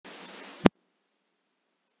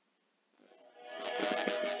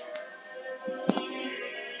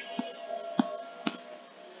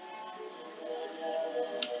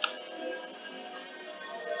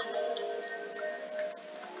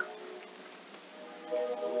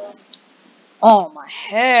Oh, my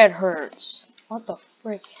head hurts. What the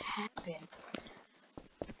frick happened?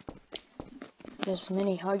 This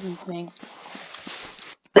mini Huggy thing.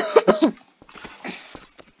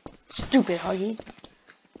 Stupid Huggy.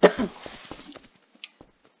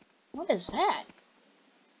 What is that?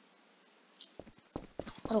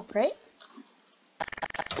 Little crate?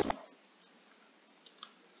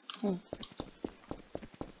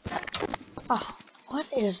 Oh, what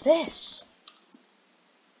is this?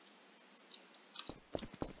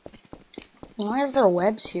 Why is there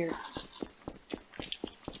webs here?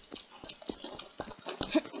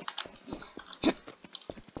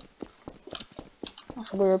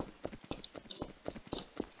 That's weird.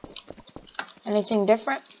 Anything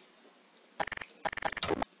different?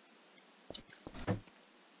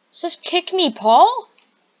 Is this Kick Me Paul?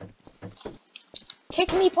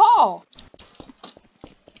 Kick Me Paul!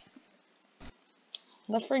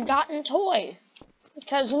 The forgotten toy.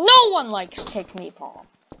 Because no one likes Kick Me Paul.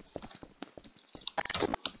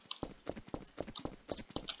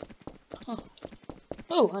 Huh.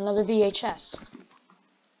 Ooh, another VHS.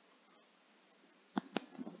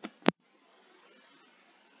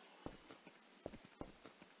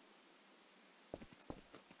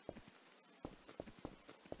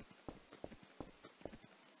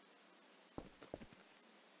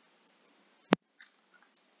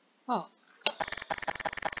 Oh.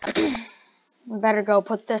 We better go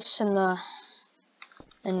put this in the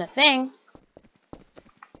thing.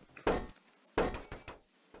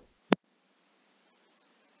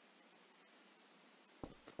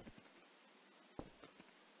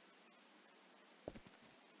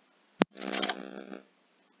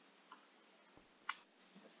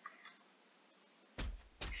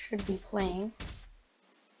 Should be playing.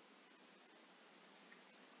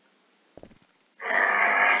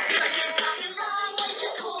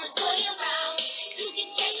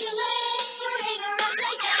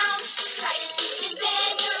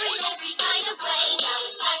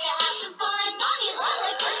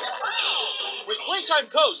 With Playtime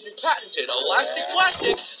Co.'s new patented elastic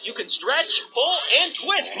plastic, you can stretch, pull, and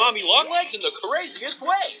twist Mommy Longlegs in the craziest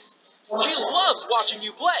ways. She loves watching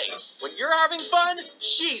you play. When you're having fun,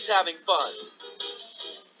 she's having fun.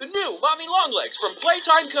 The new Mommy Longlegs from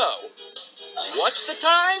Playtime Co. What's the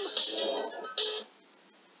time?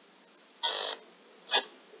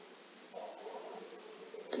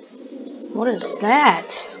 What is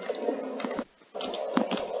that?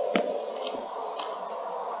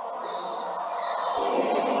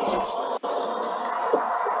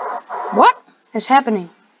 What is happening?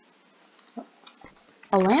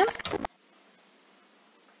 A lamp?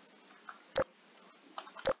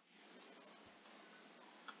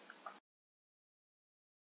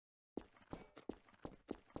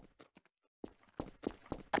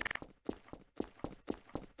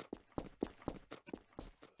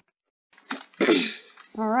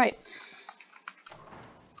 Alright.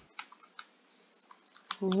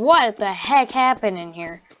 What the heck happened in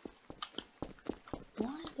here?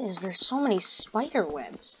 What is there so many spider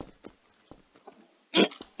webs?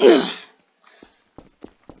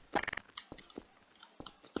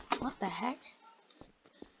 What the heck?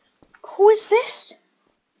 Who is this?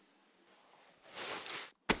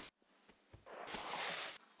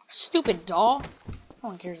 Stupid doll. No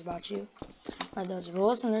one cares about you. Are those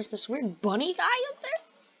rules? And there's this weird bunny guy up there?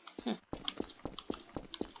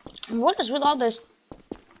 And what is with all this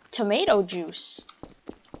tomato juice?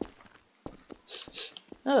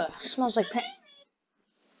 Ugh, smells like paint.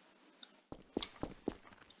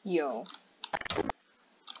 Yo.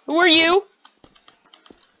 Who are you?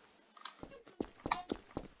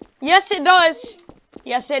 Yes, it does.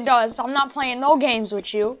 Yes, it does. I'm not playing no games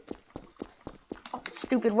with you.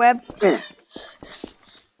 Stupid web.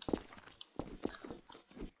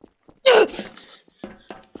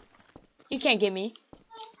 You can't get me.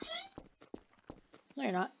 No,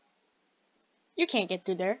 you're not. You can't get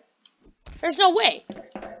through there. There's no way.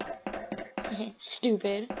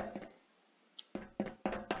 Stupid.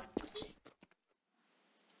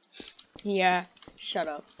 Yeah, shut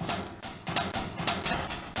up.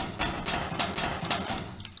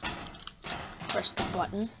 Press the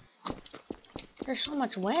button. There's so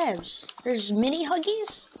much webs. There's mini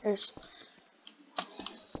Huggies. There's...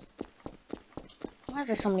 Why are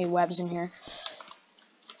there so many webs in here?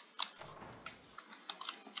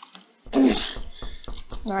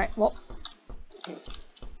 Alright, well.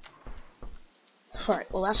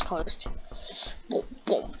 Alright, well that's closed. Boom,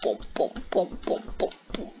 boom, boom, boom, boom, boom, boom,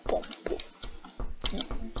 boom, boom,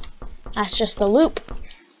 boom. That's just the loop.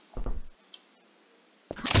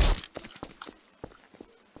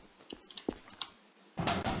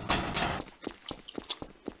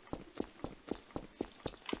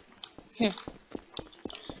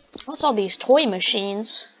 What's all these toy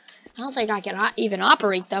machines? I don't think I can even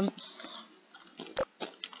operate them.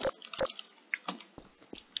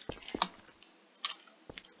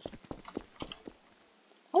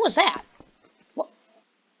 What was that? What?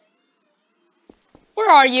 Where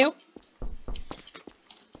are you?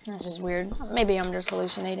 This is weird. Maybe I'm just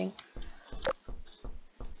hallucinating.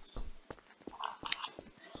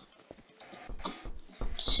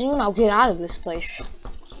 Soon I'll get out of this place.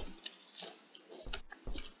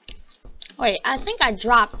 Wait, I think I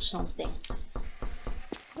dropped something.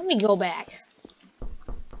 Let me go back.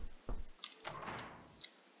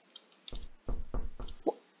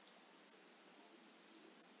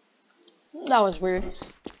 That was weird.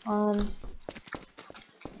 Oh,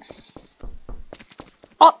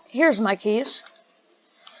 here's my keys.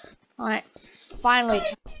 Alright, finally.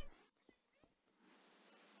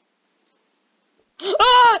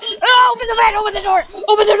 Ah! Ah! Open the van! Open the door!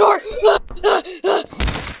 Open the door!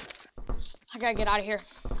 I gotta get out of here.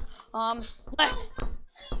 Left.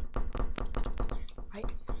 Right.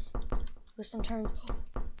 Twist and turns.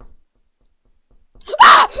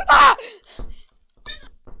 Ah! Ah!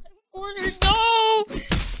 Corner, no!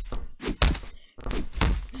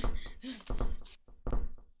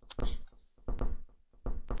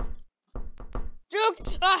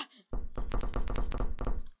 Juked! Ah!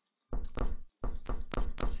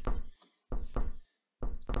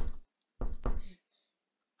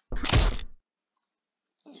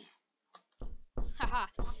 Haha.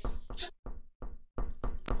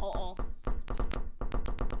 Uh-oh.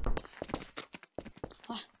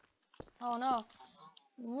 Ah. Oh no.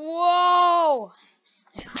 Whoa!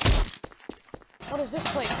 What is this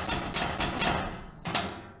place?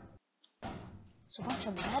 It's a bunch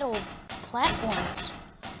of metal platforms.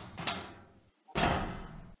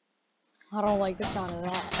 I don't like the sound of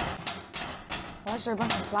that. Why is there a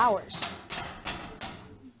bunch of flowers?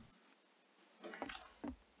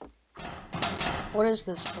 What is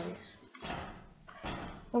this place?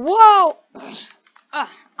 Whoa!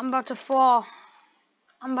 I'm about to fall.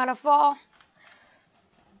 I'm about to fall.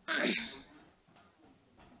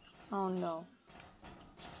 Oh no.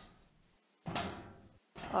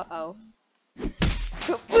 Uh-oh.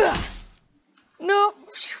 No!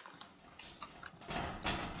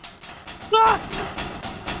 Ah!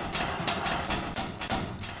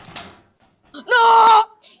 No!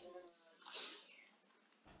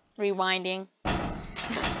 Rewinding.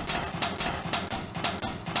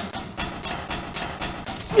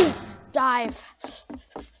 Dive.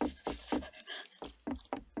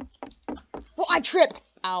 Oh, I tripped.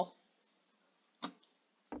 Ow.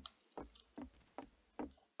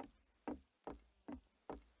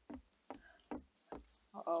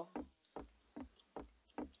 Uh-oh.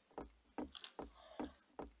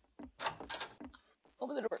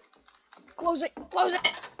 Open the door. Close it. Close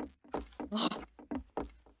it.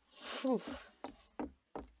 Whew.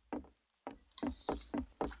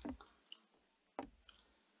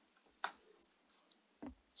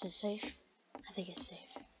 Is it safe? I think it's safe.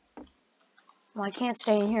 Well, I can't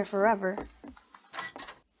stay in here forever.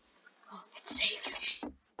 Oh, it's safe.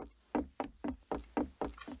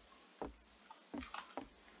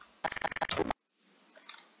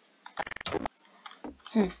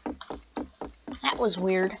 That was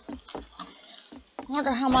weird. I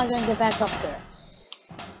wonder how am I gonna get back up there.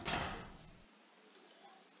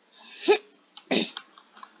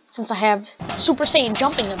 Since I have Super Saiyan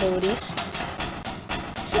jumping abilities.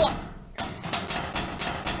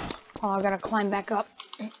 Oh, I gotta climb back up.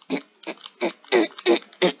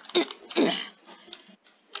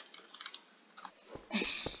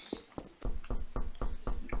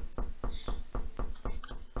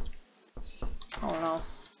 Oh no.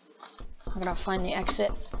 I gotta find the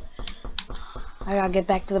exit. I gotta get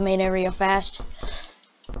back to the main area fast.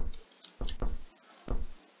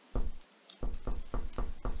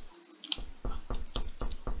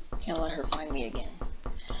 Can't let her find me again.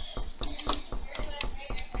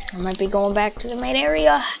 I might be going back to the main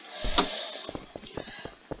area.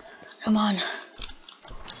 Come on.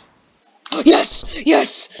 Yes!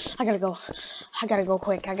 Yes! I gotta go. I gotta go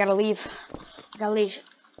quick. I gotta leave. I gotta leave.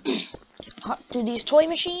 Through these toy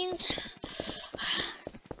machines.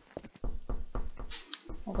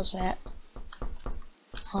 What was that?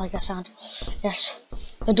 I like that sound. Yes.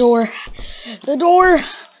 The door. The door!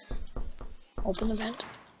 Open the vent.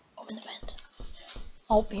 Open the vent.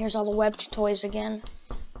 Oh, here's all the webbed toys again.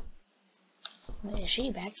 Wait, is she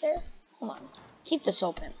back there? Hold on. Keep this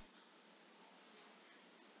open.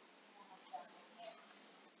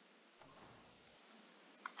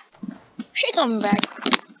 She coming back.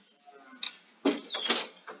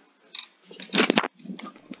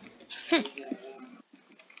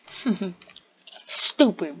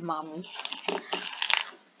 Stupid mommy.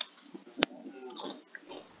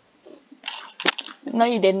 No,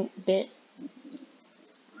 you didn't, bit.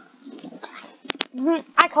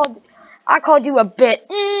 I called you a bit.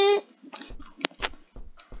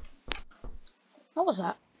 What was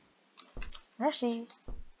that? I see.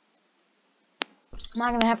 I'm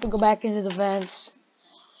not gonna have to go back into the vents.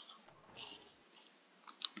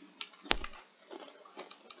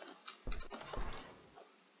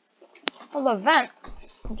 Well, the vent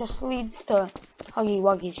just leads to Huggy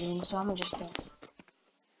Wuggy's room, so I'm gonna just.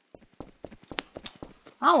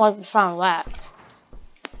 I don't like the sound of that.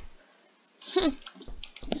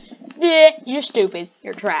 Yeah, you're stupid.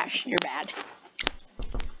 You're trash. You're bad.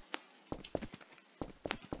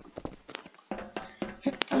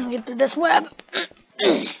 I'm gonna get through this web.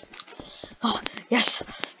 Oh, yes.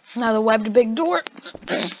 Now the webbed big door.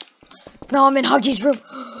 Now I'm in Huggy's room.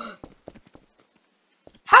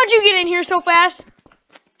 How'd you get in here so fast?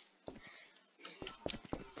 I'm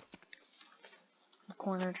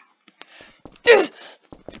cornered.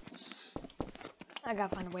 I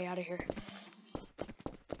gotta find a way out of here.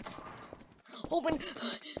 Open.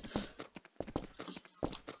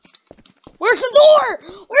 Where's the door?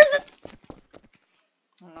 Where's it?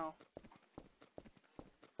 Oh no.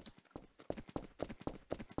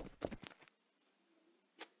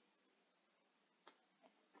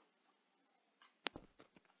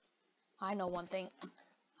 I know one thing.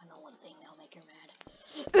 I know one thing that'll make her mad.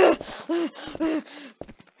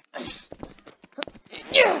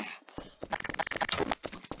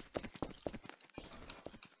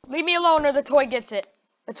 Leave me alone or the toy gets it.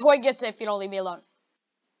 The toy gets it if you don't leave me alone.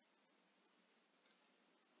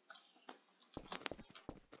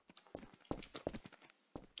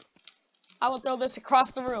 I will throw this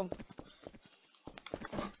across the room.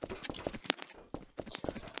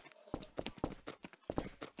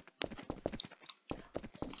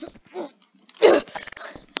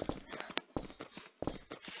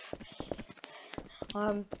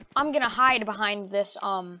 I'm gonna hide behind this,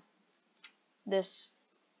 I'm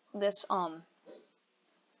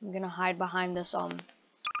gonna hide behind this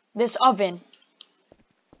oven.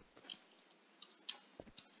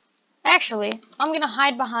 Actually, I'm gonna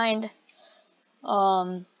hide behind,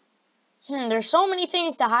 there's so many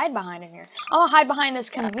things to hide behind in here. I'm gonna hide behind this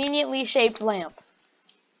conveniently shaped lamp.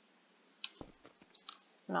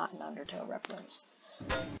 Not an Undertale reference.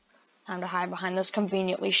 Time to hide behind this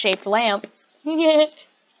conveniently shaped lamp.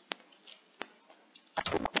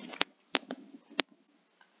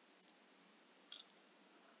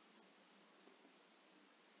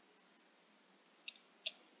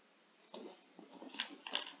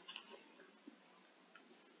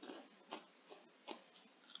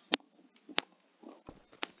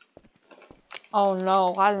 Oh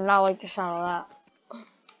no, I do not like the sound of that.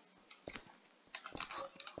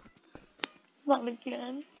 Not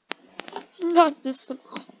again. Not this.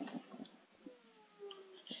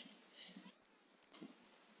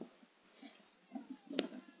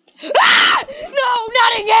 Ah! No,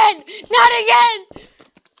 not again! Not again!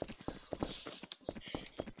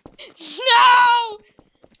 No!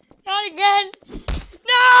 Not again!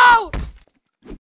 No!